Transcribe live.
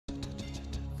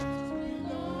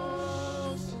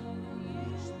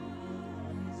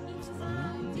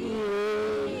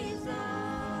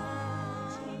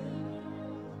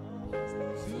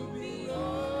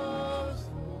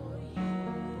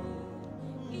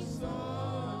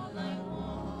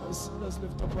Let's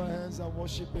lift up our hands and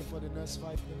worship Him for the next 5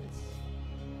 minutes.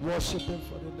 Worship Him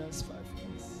for the next 5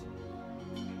 minutes.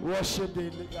 Worship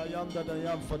the I am that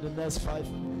I am for the next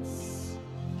 5 minutes.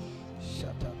 Shut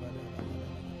up.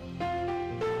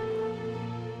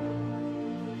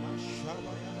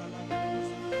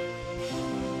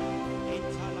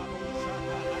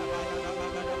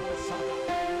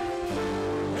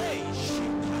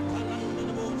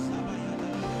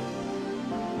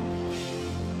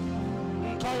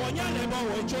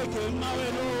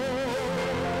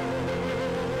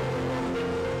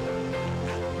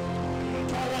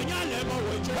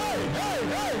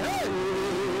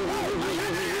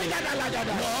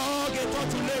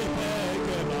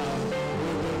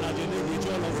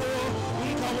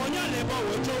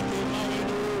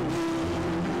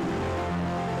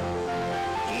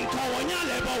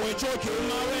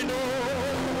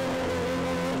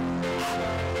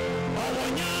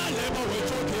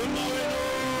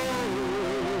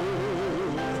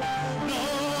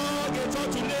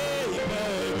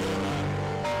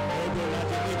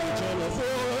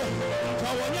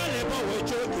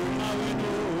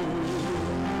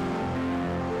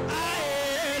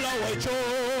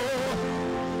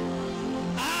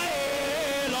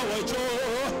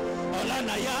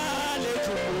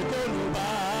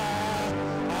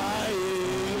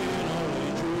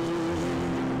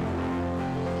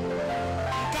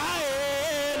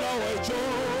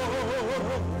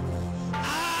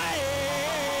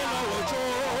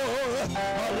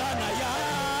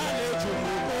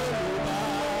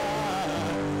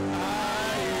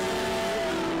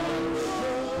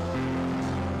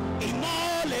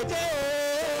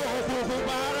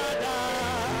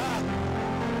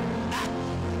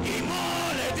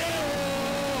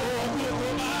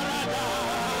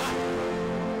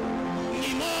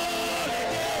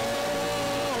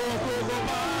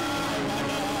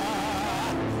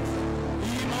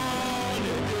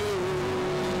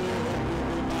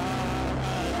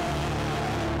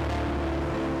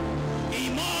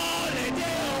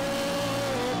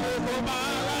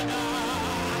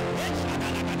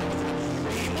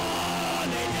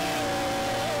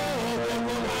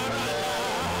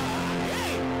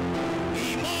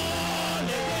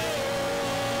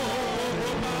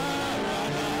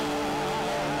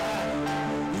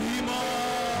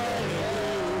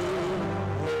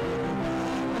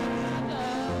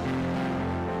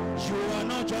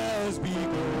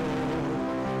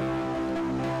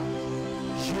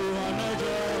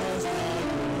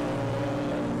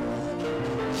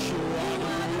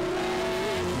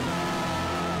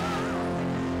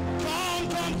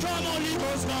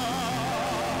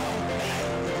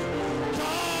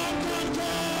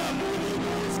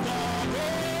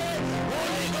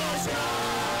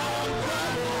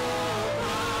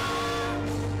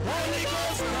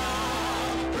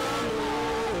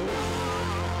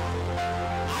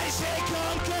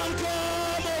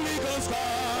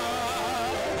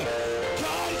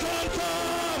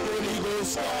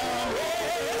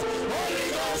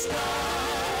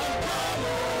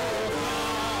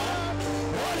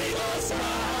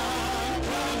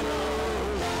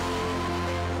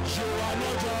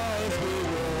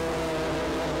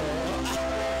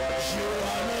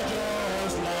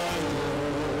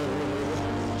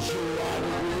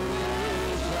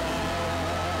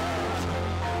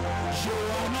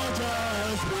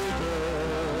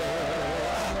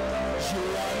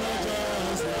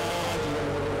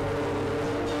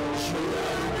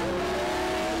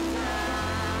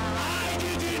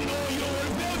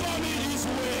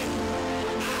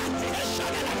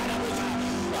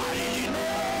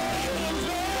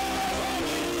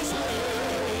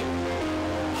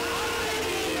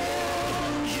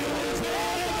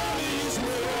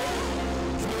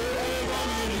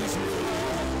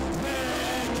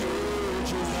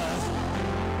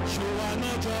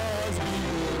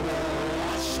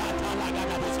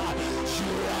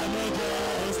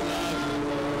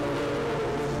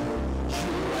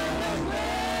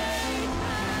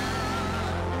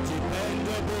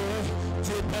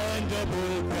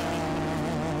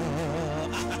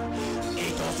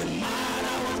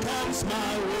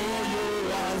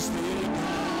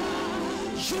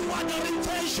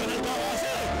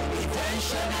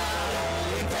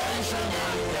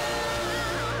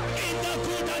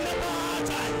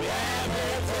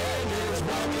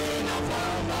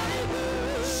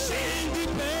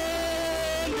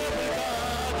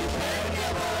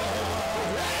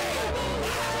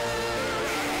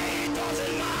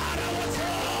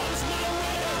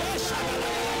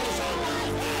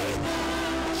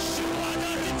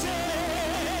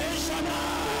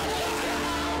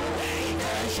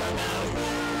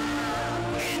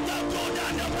 In the good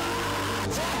and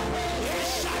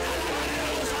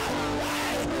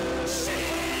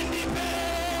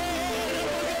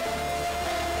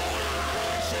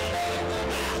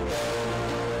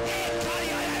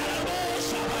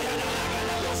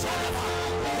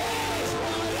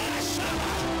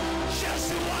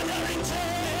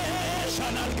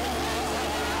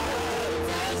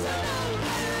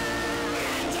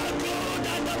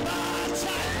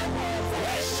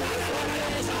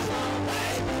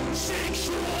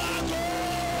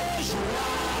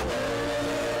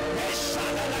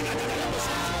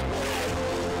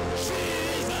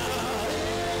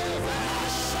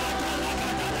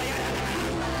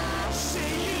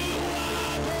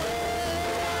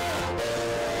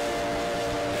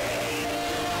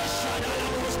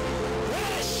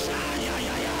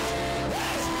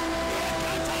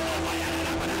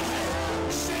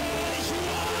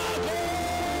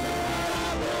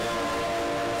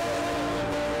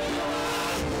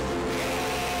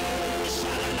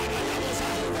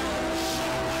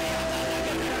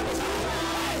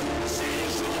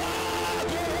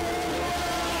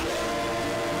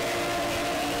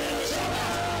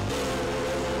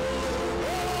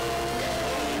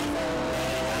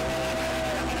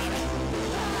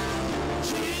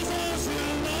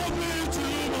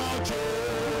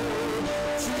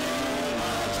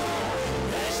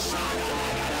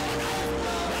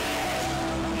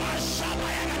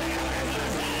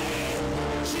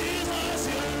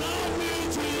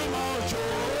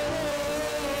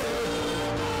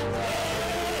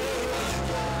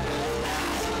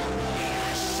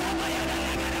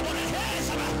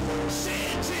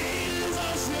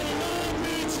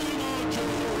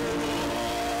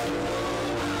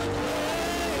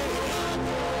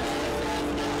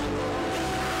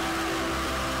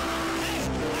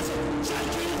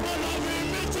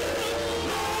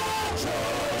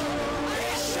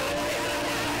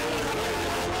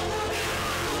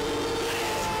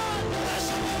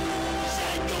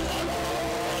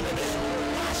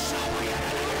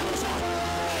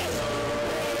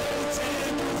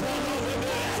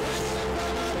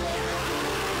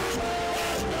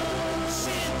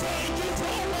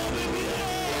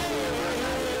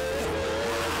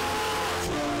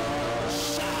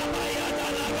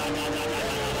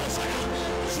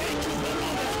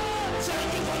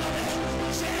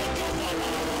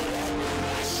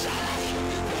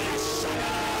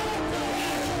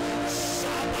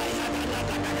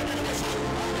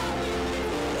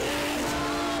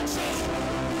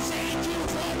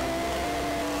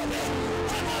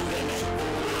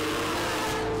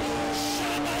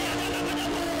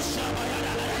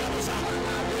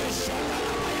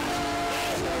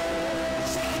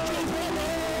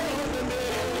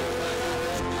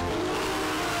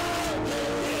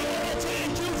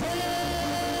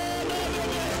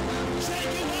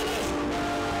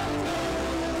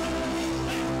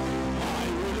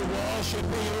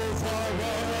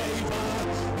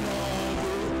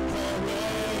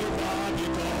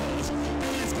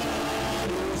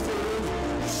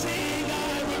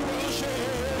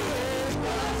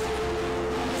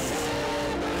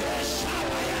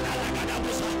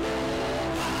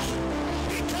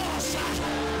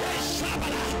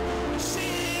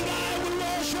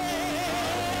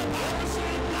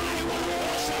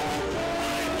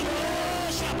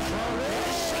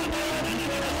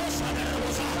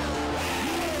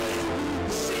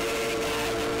See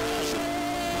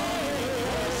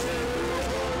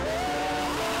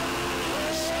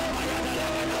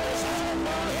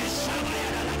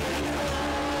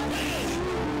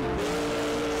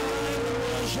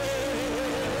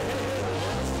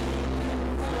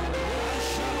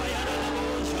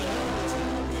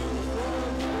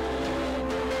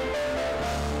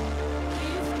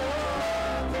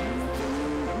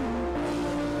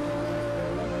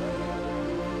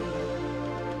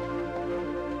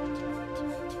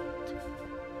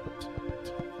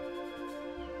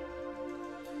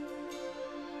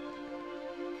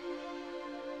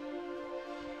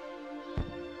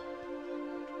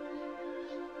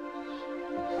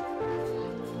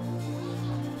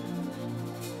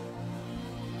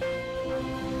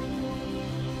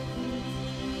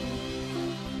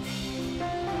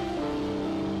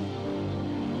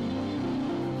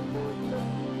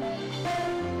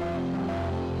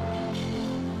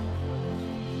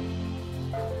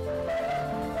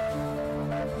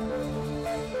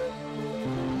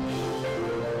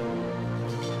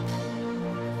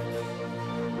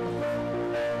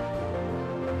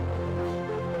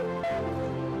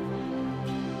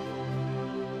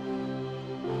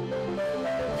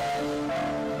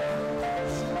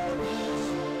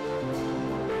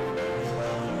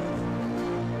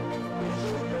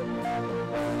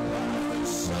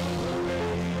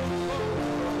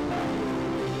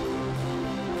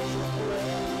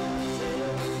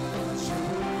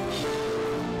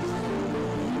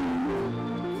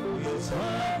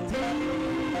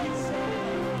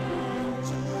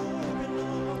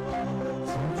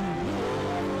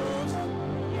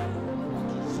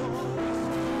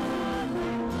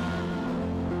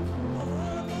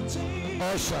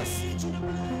Ushers.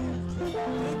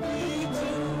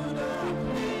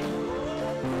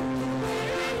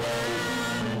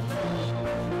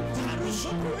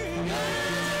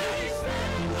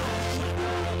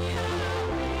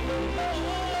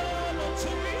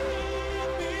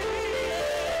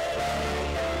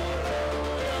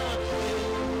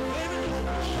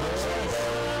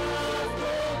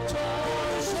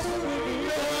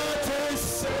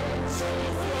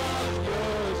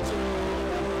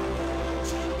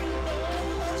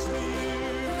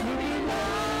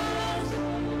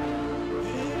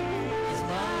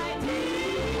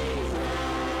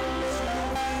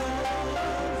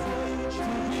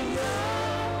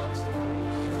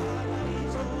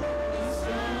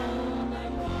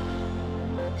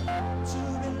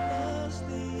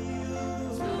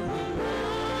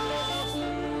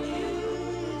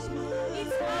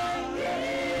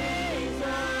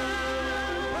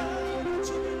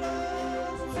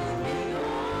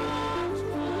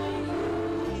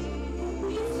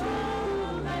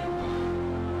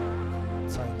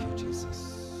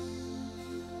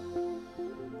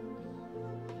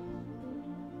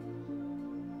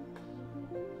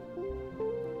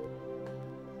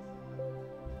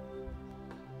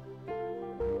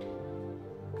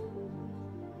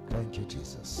 Thank you,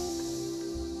 Jesus.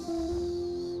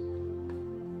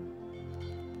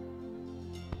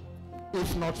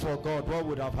 If not for God, what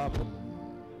would have happened?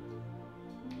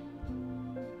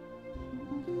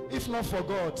 If not for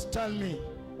God, tell me,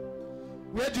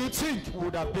 where do you think we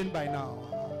would have been by now?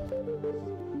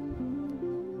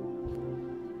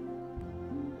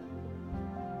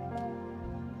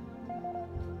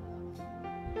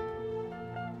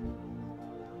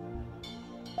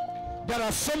 There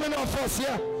are so many of us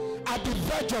here at the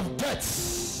verge of death,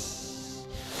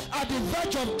 at the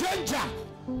verge of danger.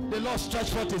 The Lord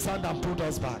stretched forth his hand and pulled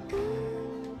us back.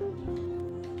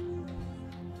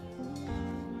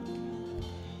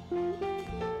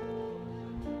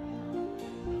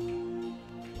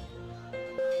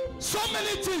 So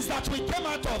many things that we came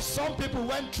out of, some people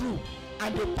went through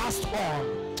and they passed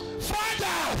on.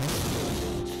 Father,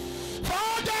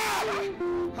 Father,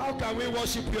 how can we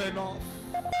worship you enough?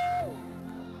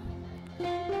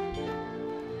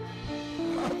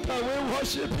 How can we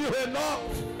worship you enough?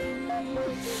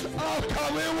 How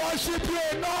can we worship you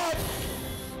enough?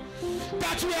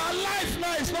 That we are alive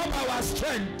now is not our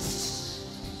strength.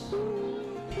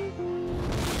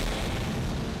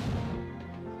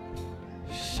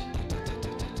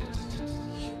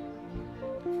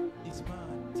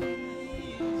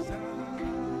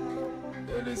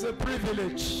 It is a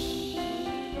privilege.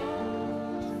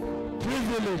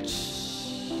 Privilege.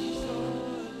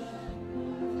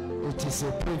 It is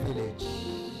a privilege.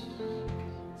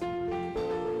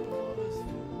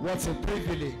 What's a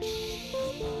privilege?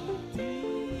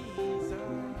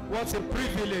 What's a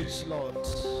privilege, Lord?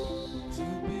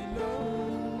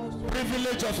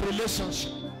 Privilege of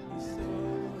relationship.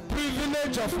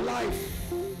 Privilege of life.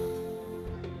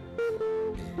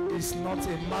 It's not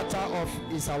a matter of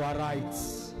is our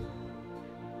rights.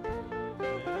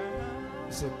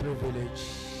 It's a privilege.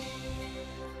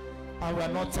 And we are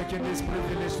not taking this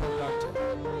privilege for granted.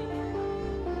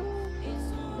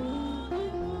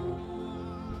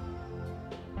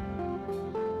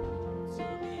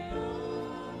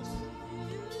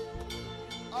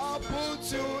 I'll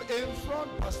put you in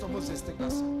front. Pastor Moses, take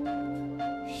that song.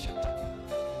 Shut up.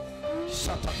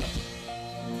 Shut up.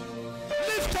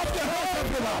 Lift up the hands of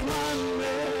everyone.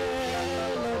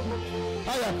 I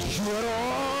am sure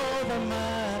all the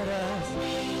matters.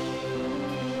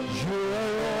 You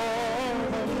are all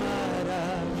the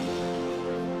matters.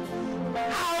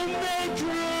 I'll make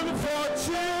room for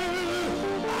two.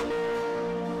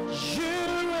 You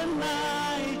and I,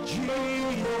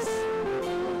 Jesus.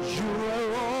 You are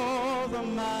all the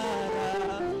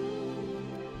matter.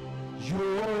 You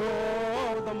are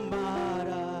all the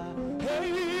matter.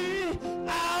 Hey,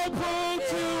 I'll put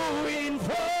you in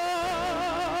front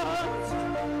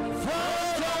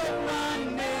of my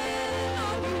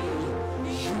name.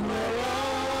 You are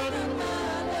all the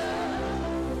matter.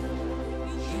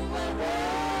 You are all the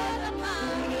matter.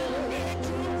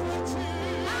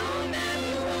 I'll make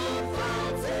room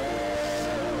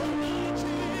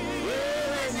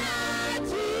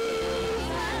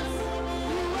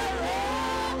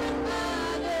for two.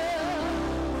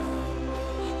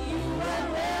 You and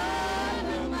I,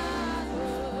 Jesus.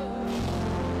 You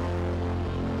are all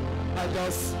the matter. You are all the matter.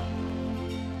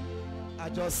 I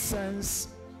just sense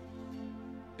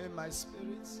in my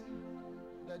spirit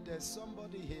that there's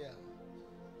somebody here.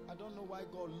 I don't know why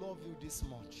God loves you this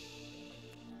much.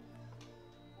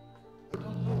 I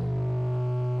don't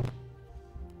know.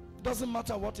 Doesn't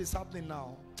matter what is happening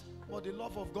now, but the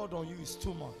love of God on you is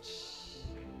too much.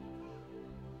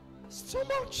 It's too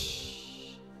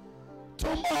much.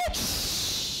 Too much.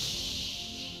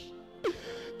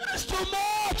 It's too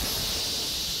much.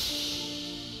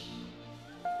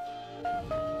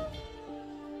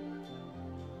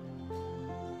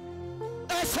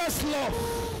 Excess love.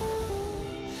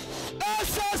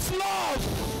 Excess love.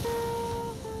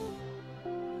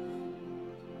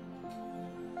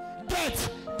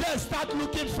 Death start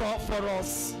looking for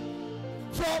us.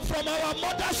 From our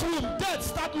mother's womb, death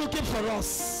start looking for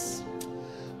us.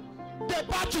 The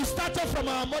battle started from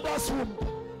our mother's womb.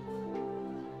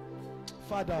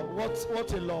 Father,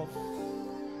 what a love.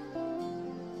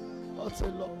 What a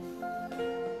love.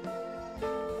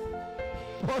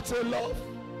 What a love.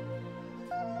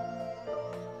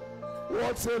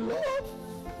 What a love.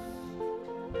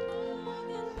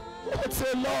 What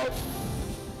a love.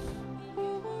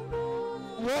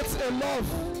 What a love.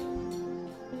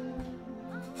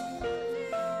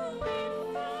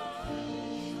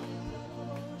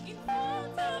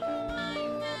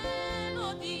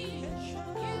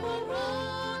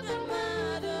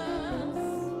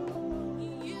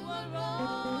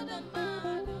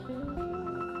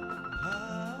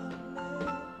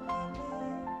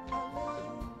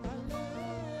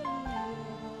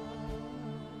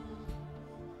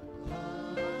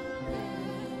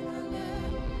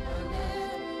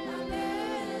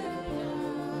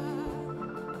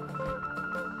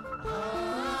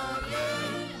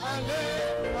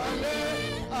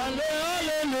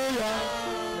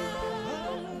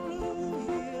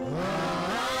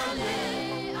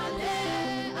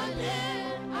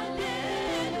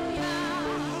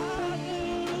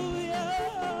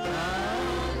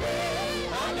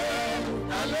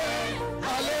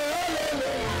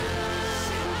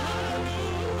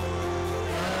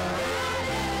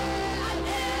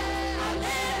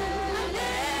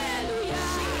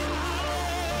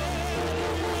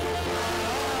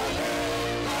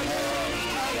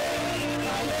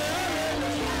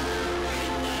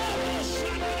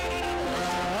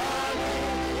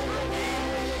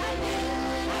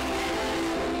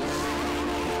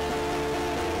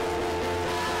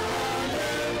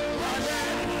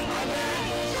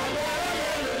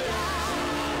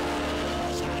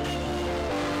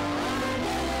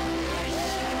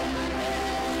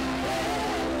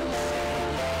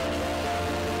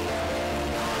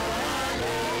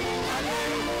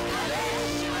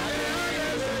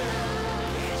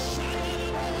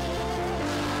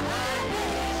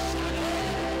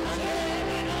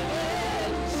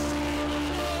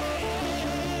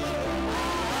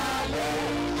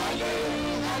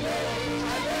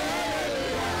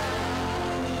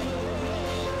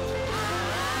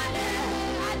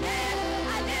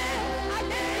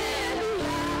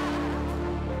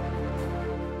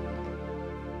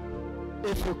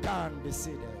 If you can, be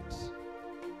seated.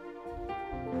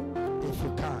 If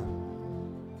you can.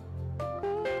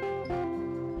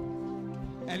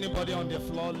 Anybody on the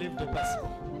floor, leave the person.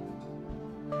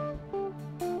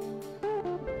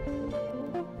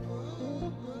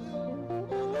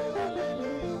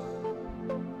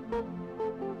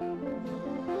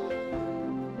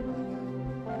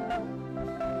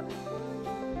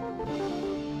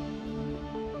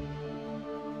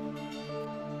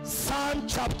 Psalm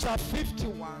chapter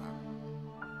 51,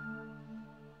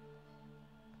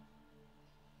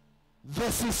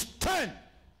 verses 10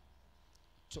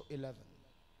 to 11.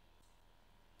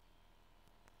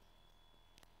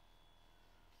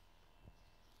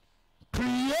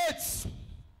 Create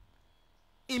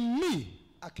in me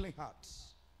a clean heart.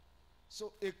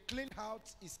 So a clean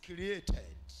heart is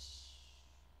created.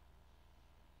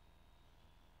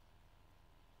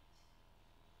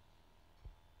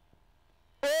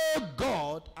 Oh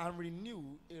God, and renew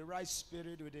a right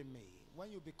spirit within me.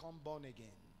 When you become born again,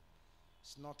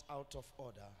 it's not out of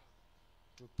order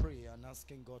to pray and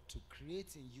asking God to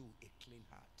create in you a clean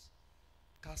heart.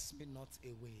 Cast me not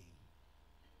away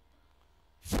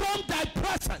from thy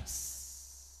presence.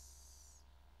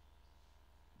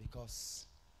 Because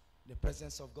the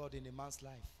presence of God in a man's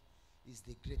life is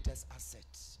the greatest asset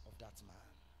of that man.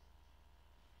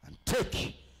 And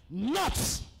take not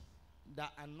the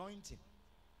anointing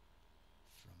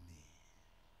from me.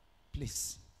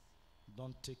 Please,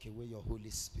 don't take away your Holy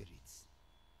Spirit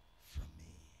from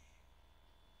me.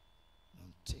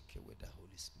 Don't take away the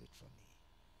Holy Spirit from me.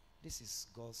 This is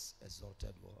God's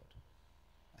exalted word.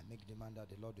 I make demand that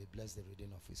the Lord will bless the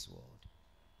reading of his word.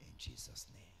 In Jesus'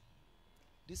 name.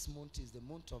 This month is the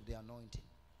month of the anointing.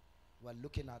 We're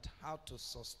looking at how to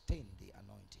sustain the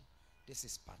anointing. This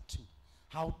is part 2.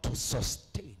 How to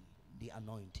sustain the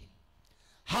anointing.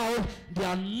 How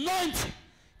the anointing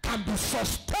can be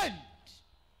sustained.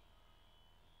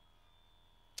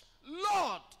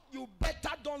 Lord, you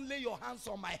better don't lay your hands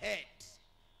on my head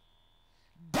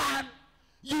than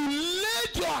you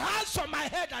laid your hands on my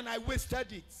head and I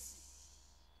wasted it.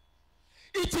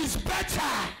 It is better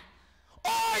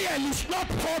oil is not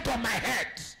poured on my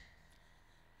head.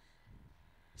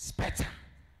 It's better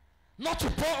not to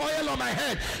pour oil on my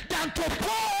head than to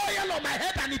pour oil on my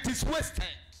head and it is wasted.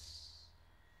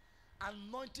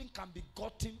 Anointing can be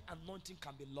gotten, anointing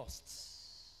can be lost.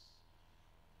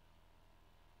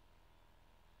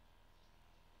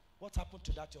 What happened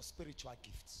to that your spiritual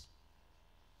gifts?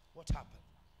 What happened?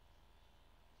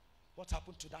 What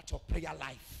happened to that your prayer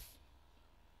life?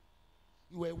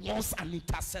 You were once an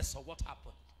intercessor. What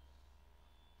happened?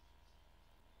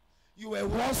 You were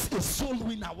once a soul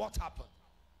winner. What happened?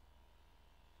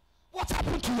 What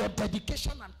happened to your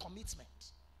dedication and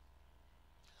commitment?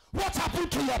 What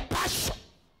happened to your passion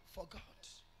for God?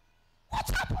 What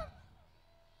happened?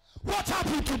 What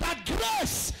happened to that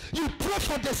grace you pray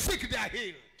for the sick, they are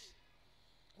healed?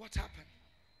 What happened?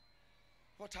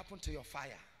 What happened to your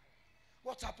fire?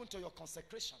 What happened to your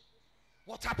consecration?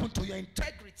 What happened to your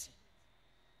integrity?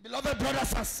 Beloved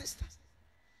brothers and sisters,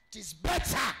 it is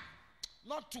better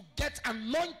not to get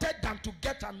anointed than to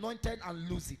get anointed and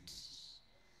lose it.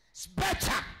 It's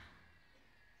better.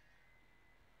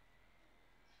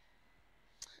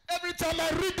 Every time I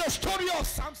read the story of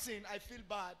Samson, I feel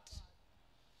bad.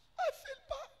 I feel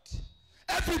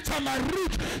bad. Every time I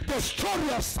read the story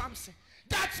of Samson,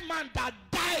 that man that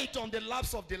died on the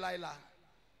laps of Delilah.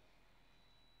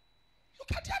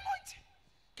 Look at the anointing.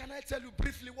 Can I tell you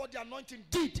briefly what the anointing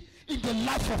did in the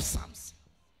life of Samson?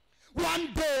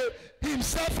 One day,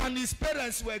 himself and his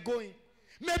parents were going.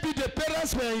 Maybe the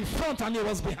parents were in front and he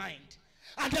was behind.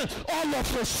 And then all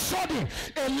of a sudden,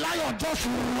 a lion just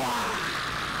roared.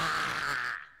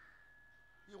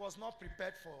 He was not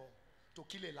prepared to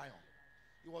kill a lion.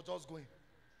 He was just going.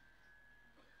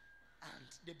 And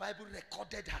the Bible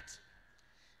recorded that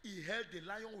he held the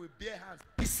lion with bare hands,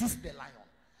 pieces the lion.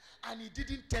 And he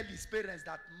didn't tell his parents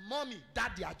that, Mommy,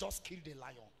 Daddy, I just killed the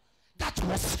lion. That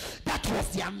was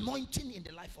the anointing in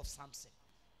the life of Samson.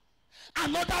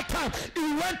 Another time,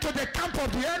 he went to the camp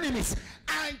of the enemies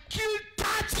and killed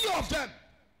 30 of them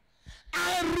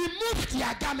and removed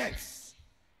their garments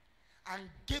and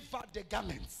gave out the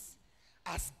garments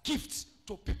as gifts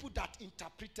to people that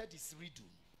interpreted his riddle.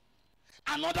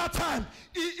 Another time,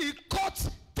 he caught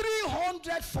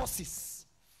 300 foxes.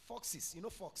 Foxes, you know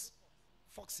fox?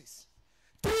 Foxes.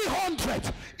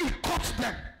 300, he caught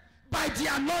them by the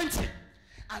anointing.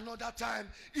 Another time,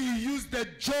 he used the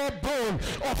jawbone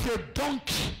of a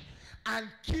donkey and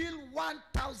killed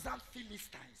 1,000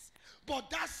 Philistines. But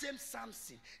that same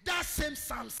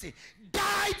Samson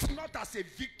died not as a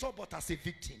victor but as a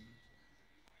victim.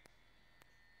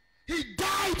 He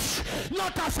died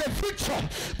not as a victor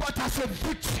but as a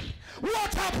victim.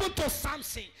 What happened to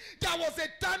Samson? There was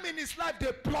a time in his life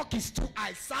they plucked his 2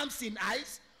 eyes. Samson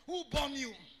eyes, who born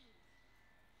you?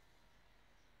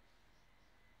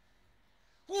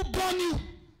 Who born you?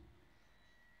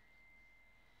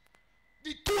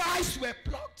 The 2 eyes were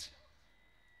plucked.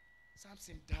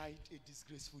 Samson died a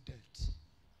disgraceful death.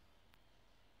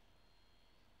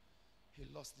 He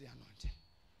lost the anointing.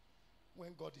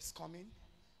 When God is coming,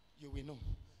 you will know.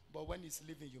 But when he's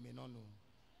leaving, you may not know.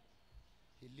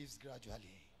 He lives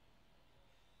gradually.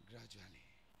 Gradually.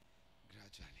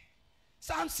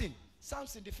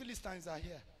 Samson, the Philistines are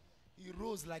here. He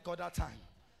rose like other time,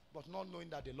 but not knowing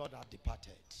that the Lord had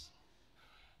departed.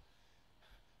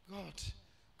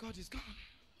 God is gone.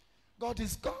 God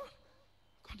is gone.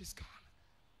 God is gone.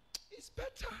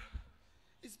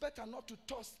 It's better not to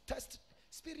test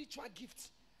spiritual gifts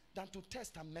than to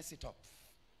test and mess it up.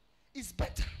 It's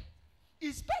better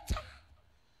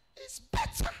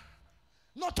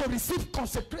not to receive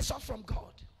consecration from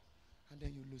God and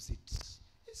then you lose it.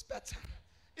 It's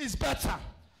better.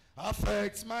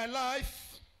 Affect my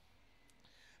life.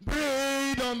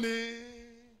 Breathe on me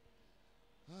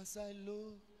as I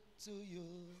look to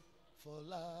you for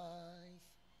life.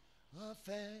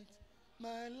 Affect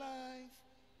my life.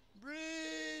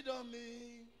 Breathe on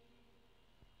me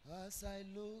as I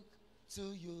look to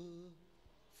you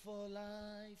for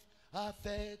life.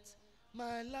 Affect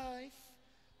my life.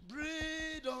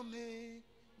 Breathe on me,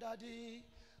 Daddy,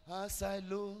 as I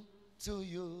look to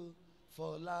you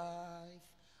for life.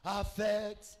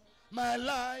 Affect my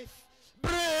life,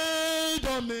 breathe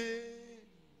on me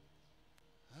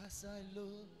as I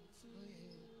look to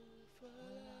you.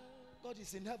 God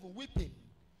is in heaven weeping,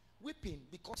 weeping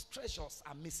because treasures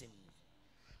are missing.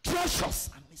 Treasures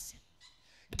are missing.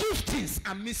 Giftings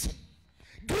are missing.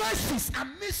 Graces are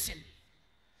missing.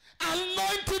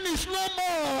 Anointing is no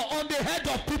more on the head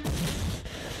of people.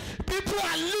 People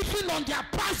are living on their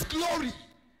past glory,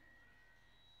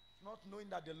 not knowing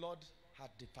that the Lord had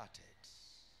departed.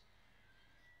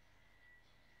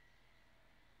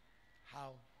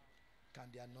 How can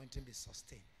the anointing be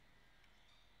sustained?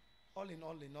 All in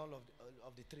all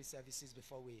of the three services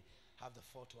before we have the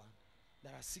fourth one,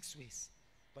 there are 6 ways,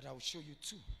 but I will show you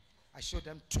 2. I showed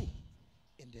them 2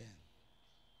 in the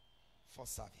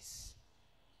first service.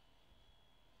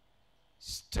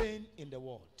 Staying in the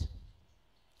word.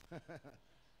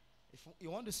 If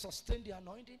you want to sustain the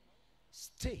anointing,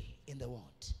 stay in the word.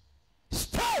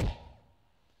 Stay.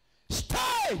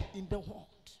 Stay in the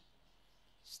word.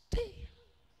 Stay.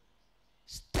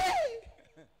 Stay.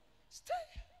 Stay.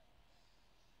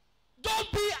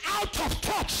 Don't be out of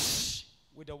touch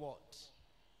with the word.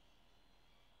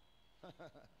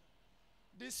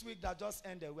 This week that just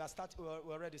ended, we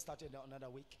already started another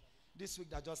week. This week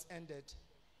that just ended,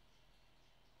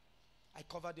 I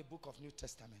covered the book of New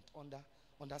Testament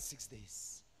under 6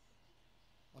 days.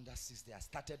 Under 6 days. I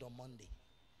started on Monday.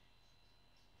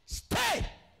 Stay.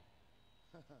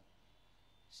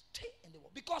 Stay in the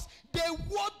word. Because the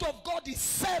word of God is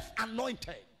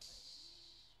self-anointed.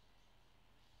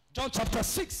 John chapter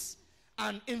 6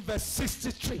 and in verse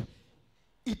 63.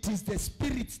 It is the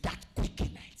spirit that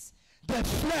quickeneth. The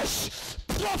flesh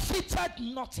profited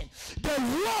nothing. The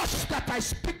words that I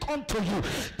speak unto you,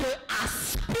 they are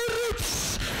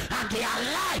spirits and they are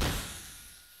life.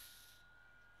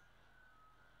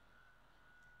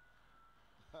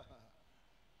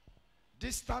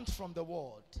 Distant from the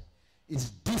word is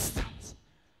distant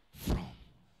from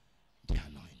the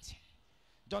anointing.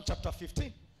 John chapter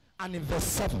 15 and in verse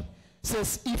 7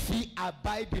 says, if ye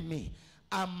abide in me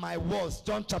and my words,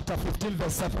 John chapter 15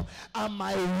 verse 7, and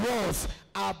my words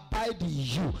abide in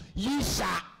you, ye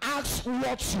shall ask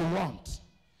what you want,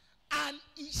 and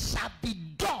it shall be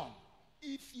done.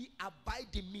 If ye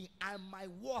abide in me and my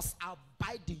words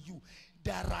abide in you,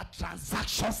 there are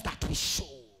transactions that we show.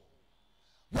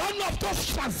 One of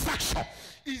those transactions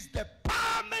is the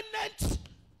permanent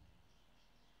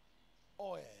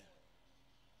oil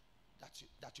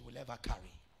that you will ever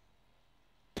carry.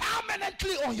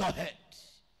 Permanently on your head.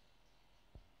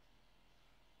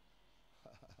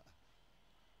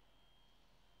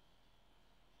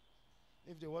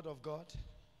 If the word of God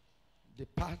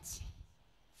departs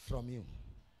from you,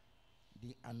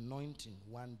 the anointing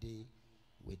one day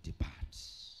will depart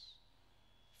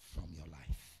from your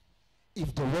life.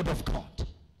 If the word of God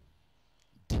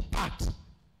depart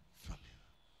from you,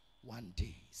 one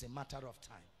day, it's a matter of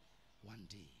time, one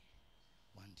day,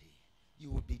 you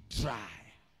will be dry.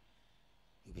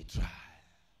 You'll be dry.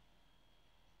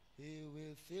 He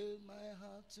will fill my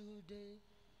heart today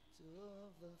to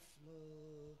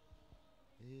overflow.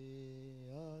 He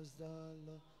has the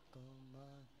Lord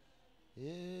command.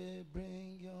 He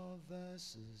bring your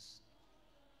verses.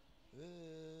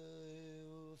 He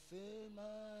will fill my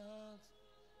heart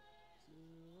to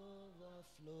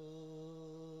overflow.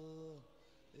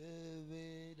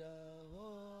 With the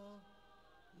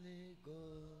Holy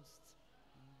Ghost.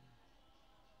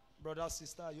 Brother,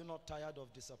 sister, are you not tired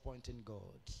of disappointing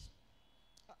God?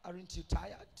 Aren't you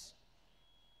tired?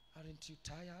 Aren't you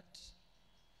tired?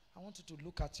 I want you to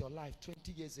look at your life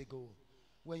 20 years ago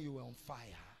when you were on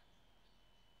fire.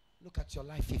 Look at your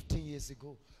life 15 years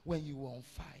ago when you were on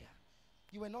fire.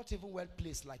 You were not even well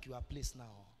placed like you are placed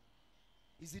now.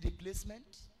 Is it a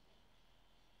placement?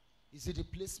 Is it a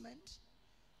placement?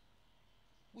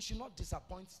 We should not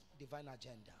disappoint divine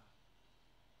agenda.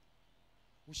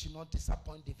 We should not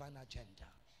disappoint divine agenda.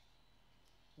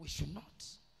 We should not.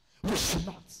 We should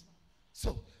not.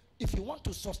 So, if you want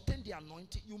to sustain the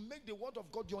anointing, you make the word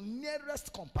of God your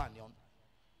nearest companion.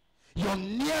 Your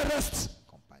nearest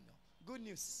companion. Good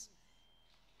news.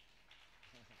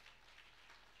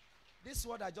 This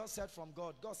word I just said from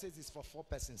God, God says it's for 4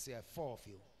 persons here, 4 of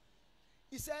you.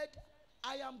 He said,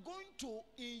 I am going to,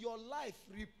 in your life,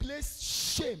 replace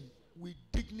shame with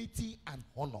dignity and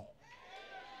honor.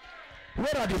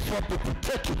 Where are the 4 people?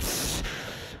 Take it.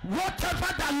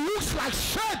 Whatever that looks like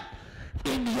shame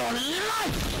in your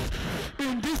life,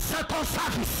 in this second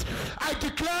service, I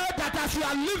declare that as you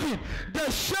are living, the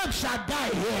shame shall die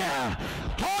here.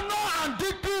 Honor and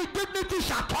dignity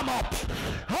shall come up.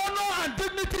 Honor and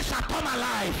dignity shall come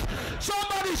alive.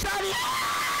 Somebody shout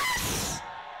yes!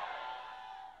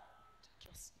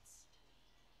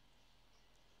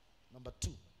 Number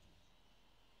 2,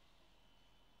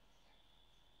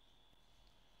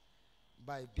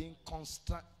 by being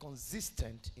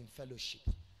consistent in fellowship.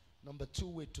 Number 2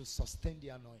 way to sustain the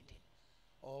anointing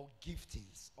or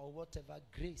giftings or whatever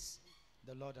grace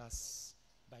the Lord has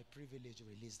by privilege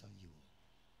released on you.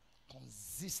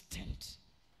 Consistent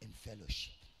in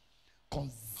fellowship.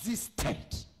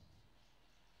 Consistent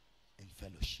in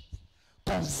fellowship.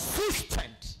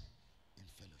 Consistent in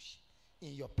fellowship.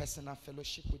 In your personal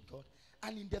fellowship with God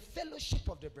and in the fellowship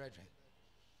of the brethren.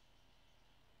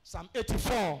 Psalm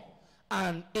 84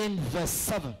 and in verse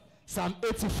 7. Psalm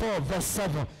 84 verse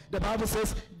 7. The Bible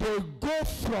says they go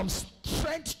from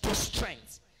strength to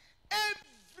strength.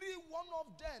 Every one of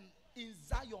them in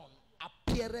Zion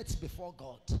appeareth before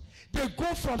God. They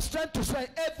go from strength to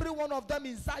strength. Every one of them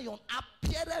in Zion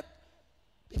appeareth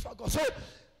before God. So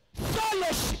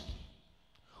fellowship,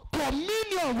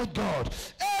 communion with God.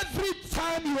 Every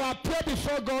time you appear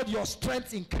before God, your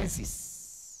strength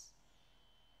increases.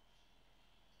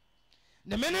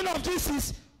 The meaning of this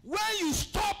is when you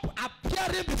stop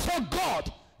appearing before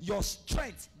God, your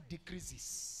strength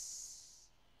decreases.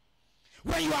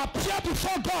 When you appear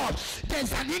before God,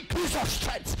 there's an increase of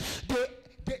strength.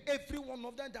 Every one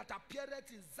of them that appeareth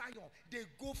in Zion, they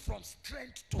go from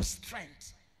strength to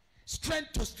strength.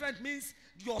 Strength to strength means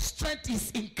your strength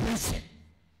is increasing.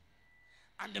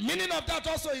 And the meaning of that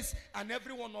also is, and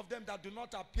every one of them that do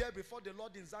not appear before the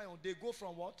Lord in Zion, they go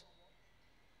from what?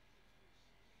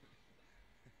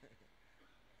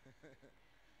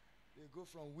 They go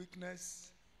from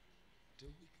weakness to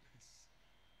weakness.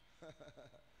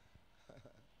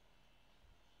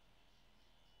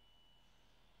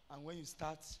 And when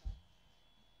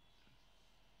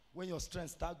your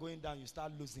strength start going down, you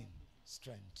start losing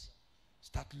strength.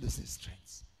 Start losing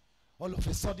strength. All of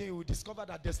a sudden you will discover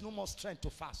that there's no more strength to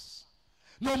fast.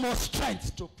 No more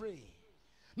strength to pray.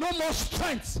 No more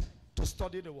strength to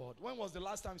study the word. When was the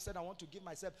last time you said, I want to give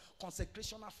myself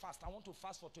consecrational fast? I want to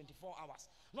fast for 24 hours.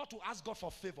 Not to ask God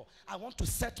for favor. I want to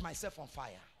set myself on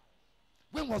fire.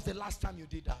 When was the last time you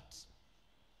did that?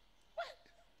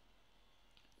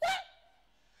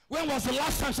 When was the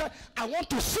last time you said, I want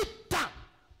to sit down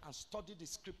and study the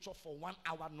scripture for 1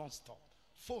 hour non-stop?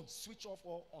 Phone switch off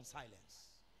or on silence.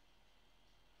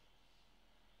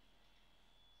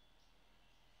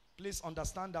 Please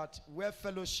understand that where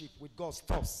fellowship with God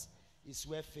stops is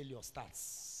where failure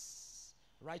starts.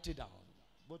 Write it down,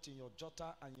 both in your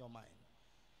jotter and your mind.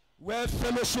 Where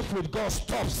fellowship with God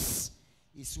stops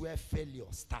is where failure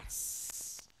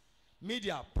starts.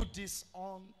 Media, put this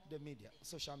on the media,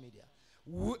 social media.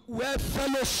 Where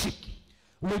fellowship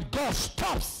with God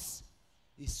stops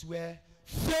is where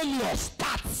failure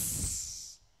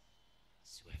starts.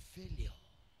 It's where failure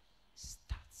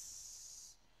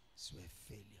starts. It's where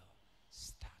failure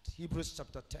starts. Hebrews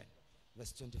chapter 10,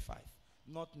 verse 25.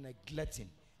 Not neglecting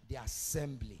the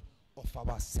assembly of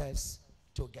ourselves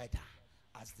together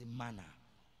as the manner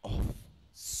of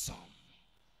some.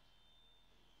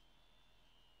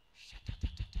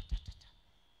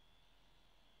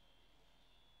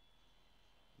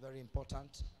 Very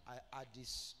important. I add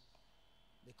this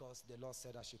because the Lord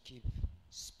said I should keep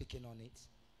speaking on it.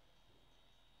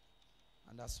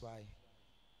 And that's why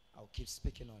I'll keep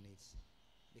speaking on it.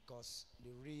 Because the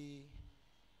real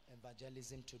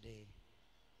evangelism today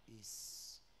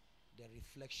is the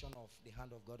reflection of the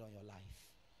hand of God on your life.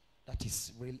 That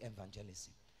is real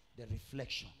evangelism. The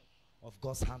reflection of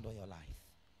God's hand on your life.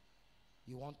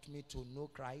 You want me to know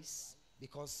Christ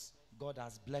because God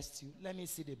has blessed you? Let me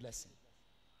see the blessing.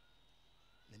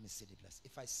 Let me see the blessing.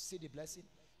 If I see the blessing,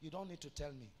 you don't need to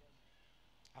tell me.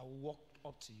 I will walk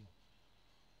up to you.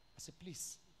 I say,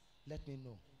 please, let me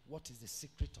know what is the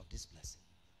secret of this blessing.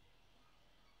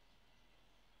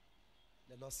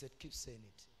 The Lord said, keep saying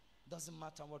it. Doesn't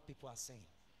matter what people are saying.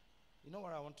 You know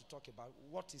what I want to talk about?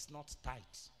 What is not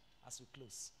tight as we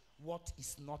close. What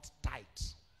is not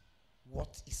tight?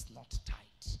 What is not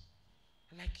tight?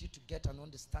 I'd like you to get an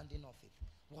understanding of it.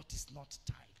 What is not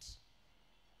tight?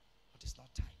 What is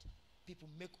not tight? People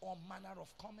make all manner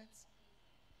of comments,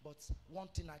 but one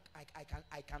thing I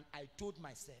told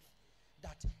myself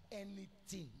that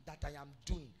anything that I am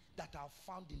doing that I've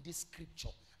found in this scripture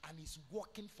and is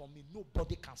working for me,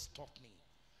 nobody can stop me.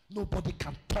 Nobody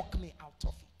can talk me out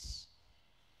of it.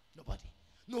 Nobody.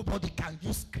 Nobody can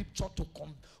use scripture to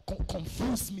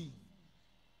confuse me.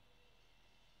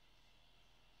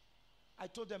 I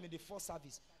told them in the first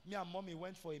service, me and mommy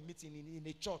went for a meeting in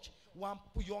a church. One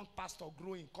young pastor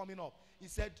growing, coming up. He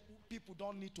said, people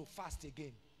don't need to fast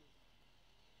again.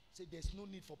 He said, there's no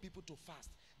need for people to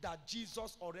fast. That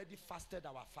Jesus already fasted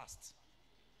our fast.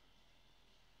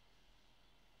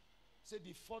 Say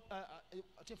the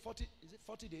I think 40, is it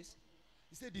 40 days?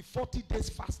 He said the 40 days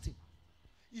fasting.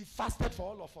 He fasted for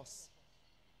all of us.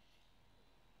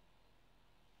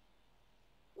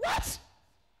 What?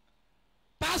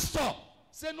 Pastor,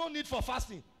 say no need for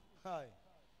fasting. Hi.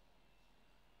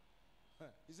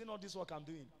 Is it not this work I'm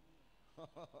doing?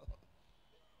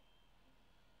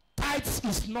 Tithes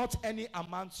is not any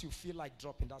amount you feel like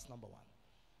dropping. That's number one.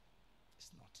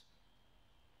 It's not.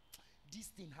 This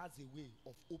thing has a way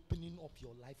of opening up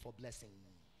your life for blessing.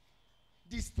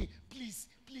 This thing, please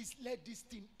let this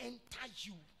thing enter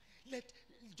you.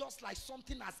 Just like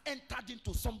something has entered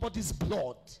into somebody's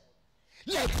blood.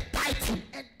 Let tithing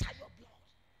enter your blood.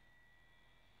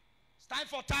 It's time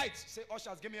for tithes. Say,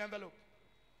 ushers, give me an envelope.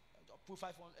 Put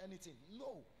 5 on anything.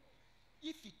 No.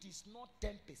 If it is not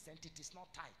 10%, it is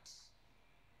not tithe.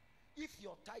 If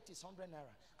your tithe is 100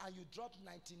 naira and you drop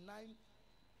 99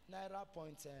 naira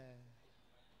point,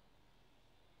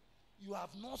 you have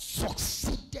not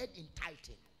succeeded in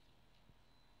tithing.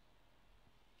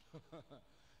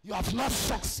 You have not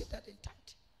succeeded in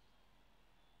tithing.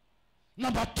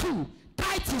 Number 2,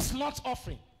 tithe is not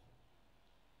offering.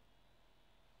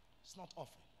 It's not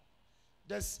offering.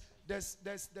 There's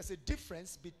a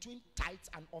difference between tithe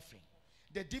and offering.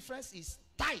 The difference is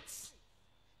tithe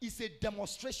is a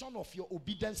demonstration of your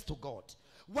obedience to God,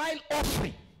 while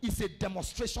offering is a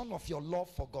demonstration of your love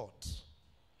for God.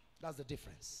 That's the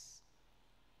difference.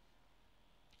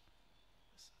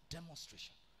 It's a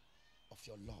demonstration of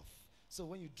your love. So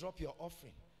when you drop your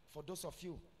offering, for those of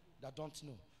you that don't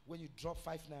know, when you drop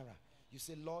 5 naira, you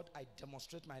say, Lord, I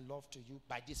demonstrate my love to you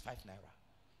by this 5 naira.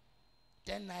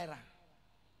 10 naira,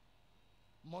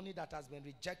 money that has been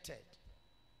rejected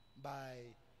by,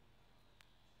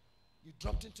 you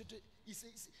dropped into the,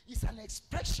 it's an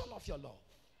expression of your love.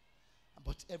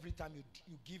 But every time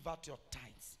you give out your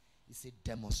tithes, it's a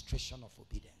demonstration of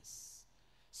obedience.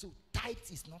 So tithe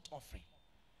is not offering.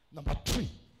 Number 3,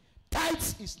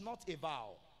 tithe is not a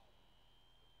vow.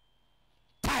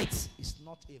 Tithe is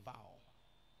not a vow.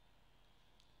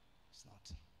 It's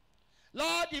not.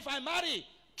 Lord, if I marry,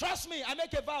 trust me, I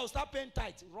make a vow, start paying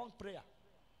tithe. Wrong prayer.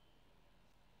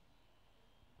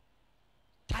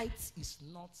 Tithe is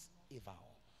not a vow.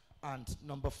 And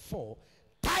number 4,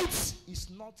 tithe is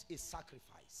not a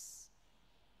sacrifice.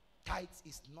 Tithe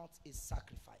is not a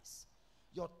sacrifice.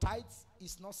 Your tithe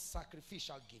is not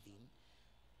sacrificial giving.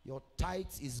 Your tithe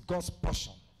is God's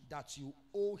portion that you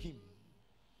owe him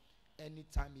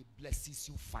anytime he blesses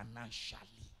you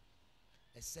financially.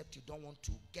 Except you don't want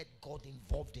to get God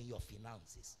involved in your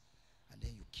finances. And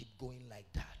then you keep going like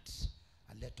that.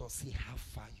 And let us see how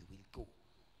far you will go.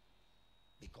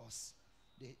 Because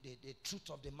the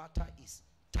truth of the matter is,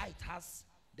 tithe has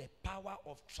the power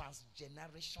of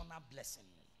transgenerational blessing.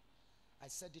 I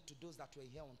said it to those that were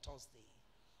here on Thursday,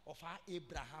 of how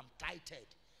Abraham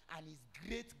tithed and his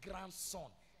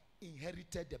great-grandson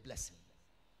inherited the blessing.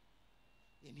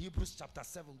 In Hebrews chapter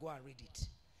 7, go and read it.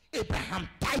 Abraham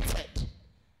tithed.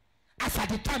 As at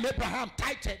the time Abraham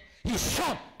tithed, his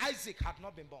son Isaac had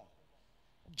not been born.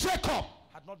 Jacob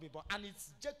had not been born. And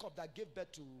it's Jacob that gave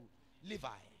birth to Levi.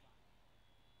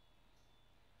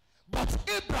 But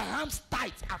Abraham's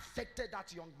tithe affected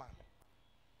that young man.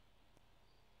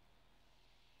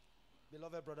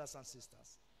 Beloved brothers and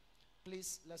sisters,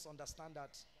 please, let's understand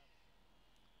that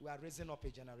we are raising up a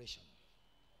generation.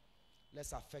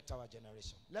 Let's affect our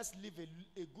generation. Let's leave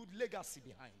a good legacy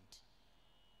behind.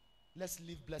 Let's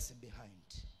leave blessing behind.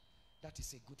 That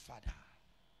is a good father.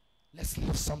 Let's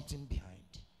leave something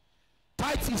behind.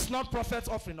 Tithe is not prophet's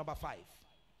offering. Number 5.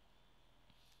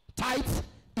 Tithe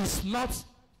is not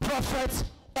prophet's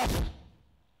offering.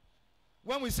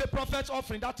 When we say prophet's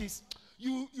offering, that is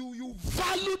you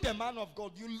value the man of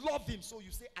God. You love him, so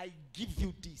you say, I give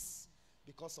you this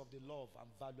because of the love and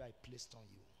value I placed on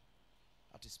you.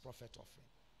 That is prophet offering.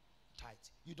 Tithe.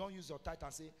 You don't use your tithe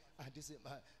and say,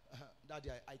 Daddy,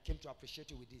 I came to appreciate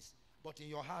you with this. But in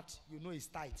your heart, you know it's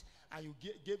tithe. And you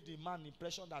gave the man the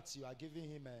impression that you are giving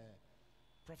him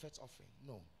a prophet's offering.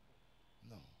 No.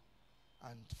 No.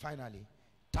 And finally,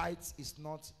 tithe is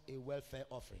not a welfare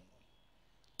offering.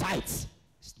 Tithe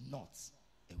is not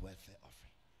a welfare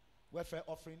offering. Welfare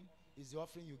offering is the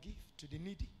offering you give to the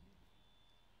needy.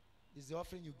 It's the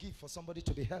offering you give for somebody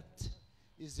to be helped.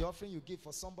 It's the offering you give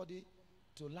for somebody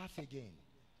to laugh again,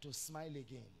 to smile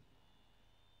again.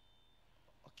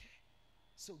 Okay.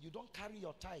 So you don't carry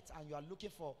your tithe and you are looking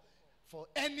for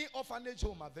any orphanage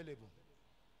home available.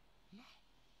 No.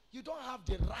 You don't have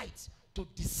the right to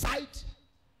decide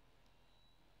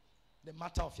the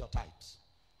matter of your tithe.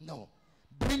 No.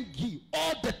 Bring ye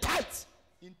all the tithe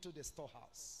into the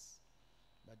storehouse,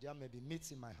 that there may be meat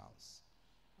in my house.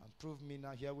 And prove me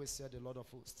now, here we said the Lord of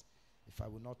hosts, if I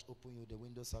will not open you the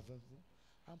windows of heaven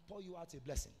and pour you out a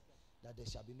blessing, that there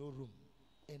shall be no room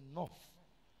enough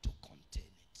to contain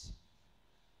it.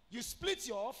 You split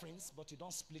your offerings, but you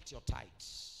don't split your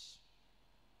tithes.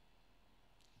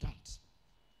 You don't.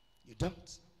 You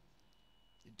don't.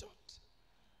 You don't.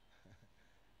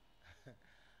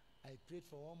 I prayed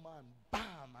for one man,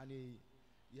 bam, and he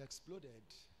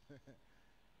exploded.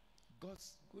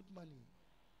 God's good money.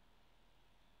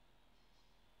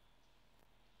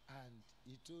 And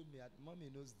he told me, Mommy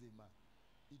knows the man.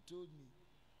 He told me,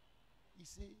 he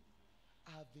said,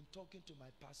 I have been talking to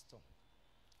my pastor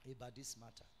about this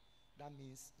matter. That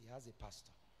means he has a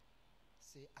pastor.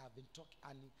 Say, I've been talking,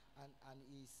 and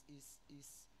he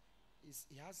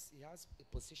has a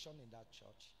position in that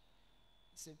church.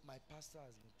 He said, my pastor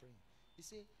has been praying. He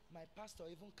said, my pastor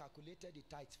even calculated the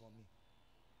tithe for me.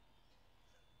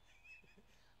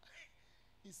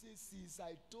 He says, since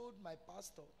I told my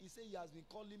pastor, he said he has been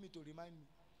calling me to remind me.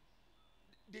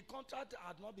 The contract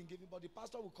had not been given, but the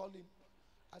pastor will call him.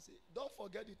 I say, don't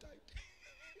forget the tithe.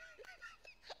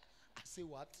 I say,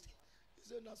 what? He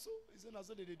said, no, so. He said, no,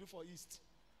 so they do for East.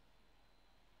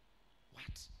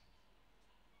 What?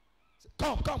 Say,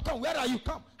 come. Where are you?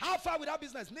 Come. How far with that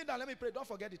business? Kneel down, let me pray. Don't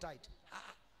forget the tithe.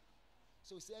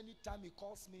 So he said, anytime he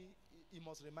calls me, he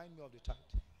must remind me of the tithe.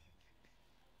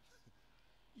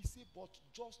 He said, but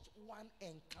just one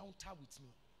encounter with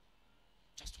me.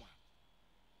 Just one.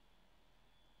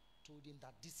 Told him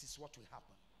that this is what will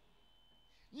happen.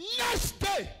 Next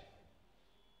day.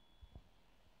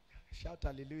 Shout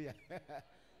hallelujah.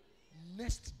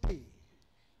 Next day.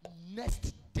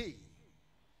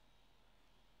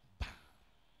 Bam.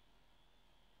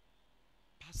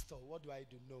 Pastor, what do I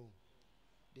do? No.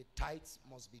 The tithes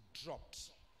must be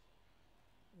dropped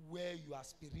where you are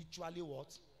spiritually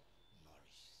what?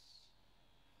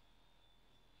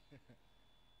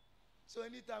 So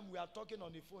anytime we are talking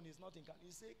on the phone, it's not in.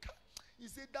 He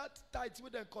say that tithe we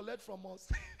then collect from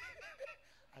us.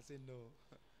 I say no,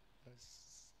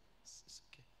 it's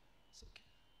okay, it's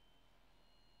okay.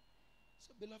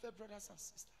 So beloved brothers and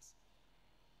sisters,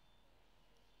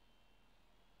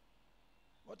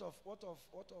 what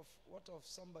of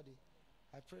somebody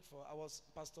I prayed for?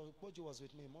 Pastor Poju was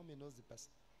with me. Mommy knows the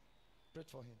person. Prayed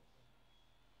for him,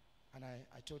 and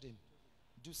I told him,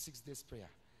 do 6 days prayer.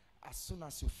 As soon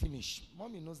as you finish,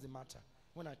 Mommy knows the matter.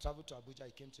 When I traveled to Abuja,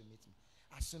 he came to meet me.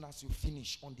 As soon as you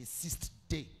finish on the 6th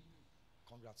day,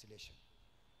 congratulations.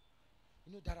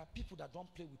 You know, there are people that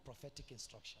don't play with prophetic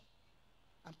instruction.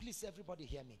 And please, everybody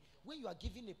hear me. When you are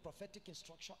giving a prophetic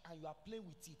instruction and you are playing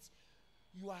with it,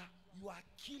 you are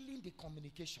killing the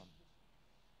communication.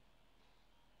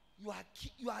 You are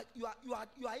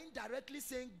indirectly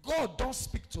saying, God, don't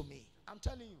speak to me. I'm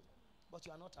telling you, but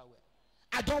you are not aware.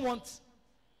 I don't want.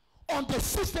 On the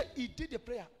 6th day, he did the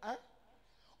prayer. Huh?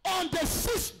 On the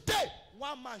 6th day,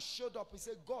 one man showed up. He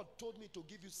said, God told me to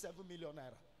give you 7 million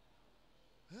naira.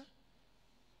 Huh?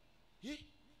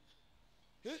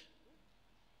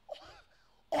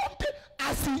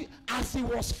 As he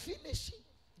was finishing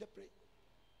the prayer,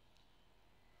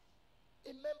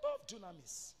 a member of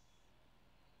Dunamis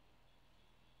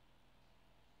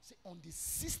said, on the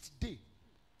 6th day,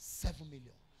 7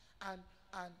 million. And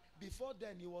before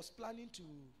then, he was planning to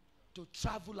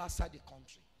travel outside the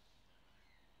country.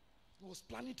 He was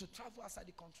planning to travel outside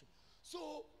the country.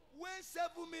 So when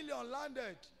 7 million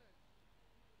landed,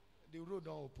 the road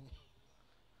don't open.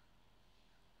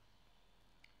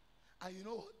 And you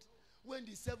know what? When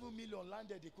the 7 million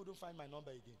landed, they couldn't find my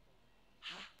number again.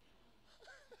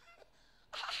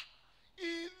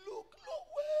 He looked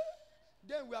nowhere.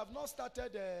 Then we have not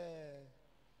started. I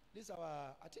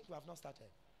think we have not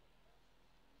started.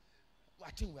 I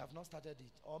think we have not started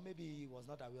it, or maybe he was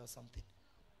not aware of something.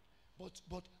 But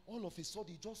all of a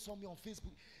sudden, he just saw me on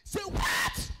Facebook. Say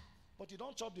what? But you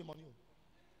don't chop the money.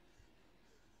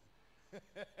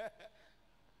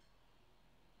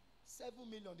 7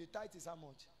 million. The tithe is how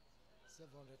much?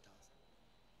 700,000.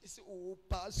 He said, "Oh,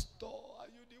 pastor, are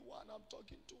you the one I'm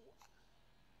talking to?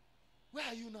 Where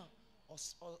are you now?"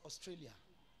 Australia.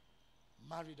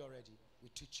 Married already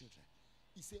with 2 children.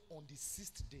 He said, on the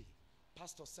 6th day,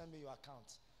 pastor, send me your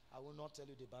account. I will not tell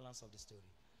you the balance of the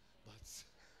story. But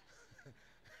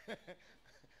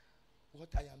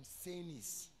what I am saying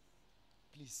is,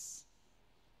 please,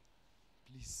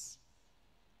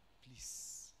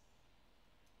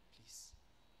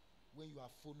 when you are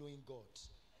following God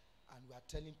and we are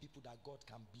telling people that God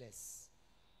can bless,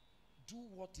 do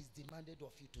what is demanded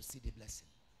of you to see the blessing.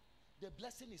 The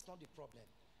blessing is not the problem.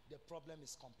 The problem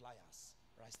is compliance.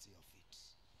 Rise to your feet.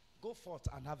 Go forth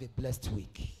and have a blessed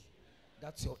week.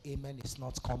 That your amen is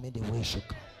not coming the way it should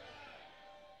come.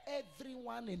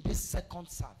 Everyone in this second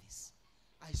service,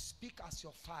 I speak as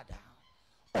your father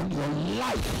on your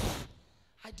life.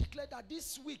 I declare that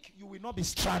this week you will not be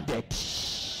stranded.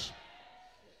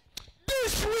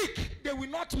 This week they will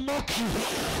not mock you.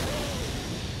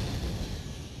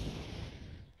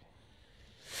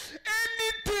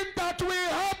 Anything that will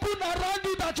happen around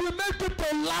you that will make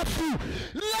people laugh you,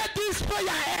 let this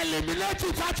prayer eliminate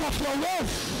it out of your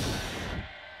life.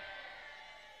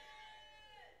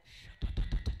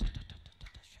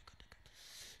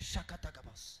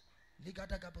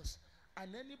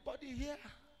 And anybody here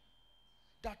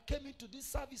that came into this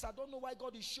service, I don't know why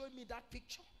God is showing me that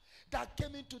picture, that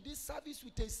came into this service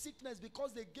with a sickness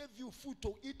because they gave you food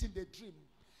to eat in the dream.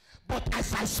 But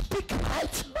as I speak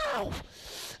right now,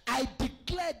 I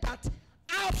declare that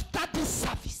after this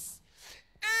service,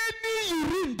 any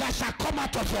urine that shall come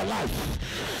out of your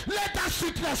life, let that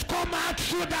sickness come out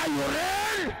through that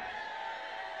urine.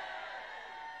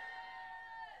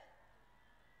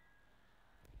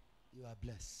 You are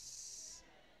blessed.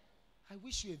 I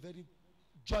wish you a very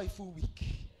joyful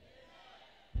week.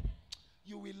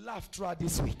 You will laugh throughout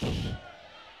this week.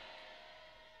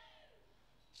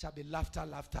 Shall be laughter,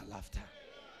 laughter, laughter.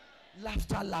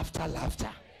 Laughter, laughter, laughter.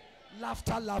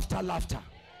 Laughter, laughter, laughter.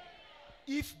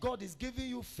 If God is giving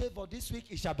you favor this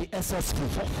week, it shall be excess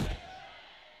favor.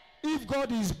 If God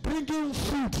is bringing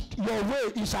food your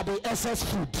way, it shall be excess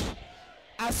food.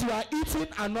 As you are eating,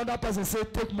 another person say,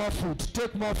 take more food,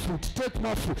 take more food, take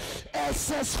more food.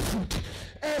 Excess food,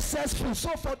 excess food. So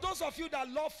for those of you that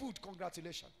love food,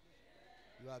 congratulations.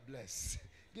 You are blessed.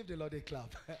 Give the Lord a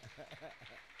clap.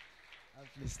 And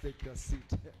please take your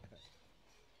seat.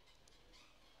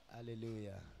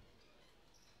 Hallelujah.